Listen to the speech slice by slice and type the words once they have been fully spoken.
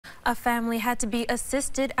A family had to be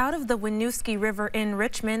assisted out of the Winooski River in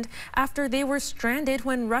Richmond after they were stranded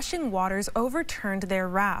when rushing waters overturned their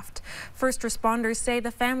raft. First responders say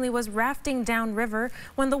the family was rafting downriver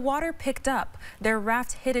when the water picked up. Their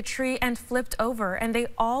raft hit a tree and flipped over, and they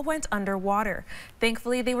all went underwater.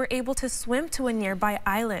 Thankfully, they were able to swim to a nearby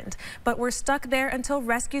island, but were stuck there until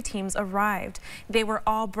rescue teams arrived. They were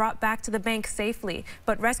all brought back to the bank safely,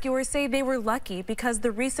 but rescuers say they were lucky because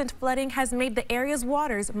the recent flooding has made the area's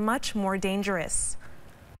waters much more dangerous.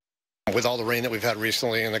 With all the rain that we've had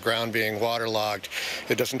recently and the ground being waterlogged,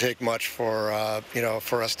 it doesn't take much for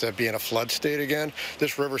for us to be in a flood state again.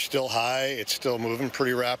 This river's still high. It's still moving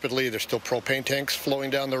pretty rapidly. There's still propane tanks flowing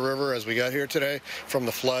down the river as we got here today from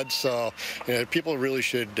the flood. So, people really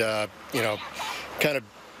should, kind of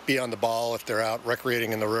be on the ball if they're out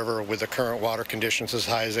recreating in the river with the current water conditions as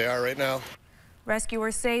high as they are right now.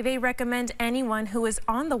 Rescuers say they recommend anyone who is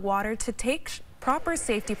on the water to take proper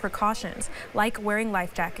safety precautions, like wearing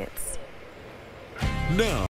life jackets. Now.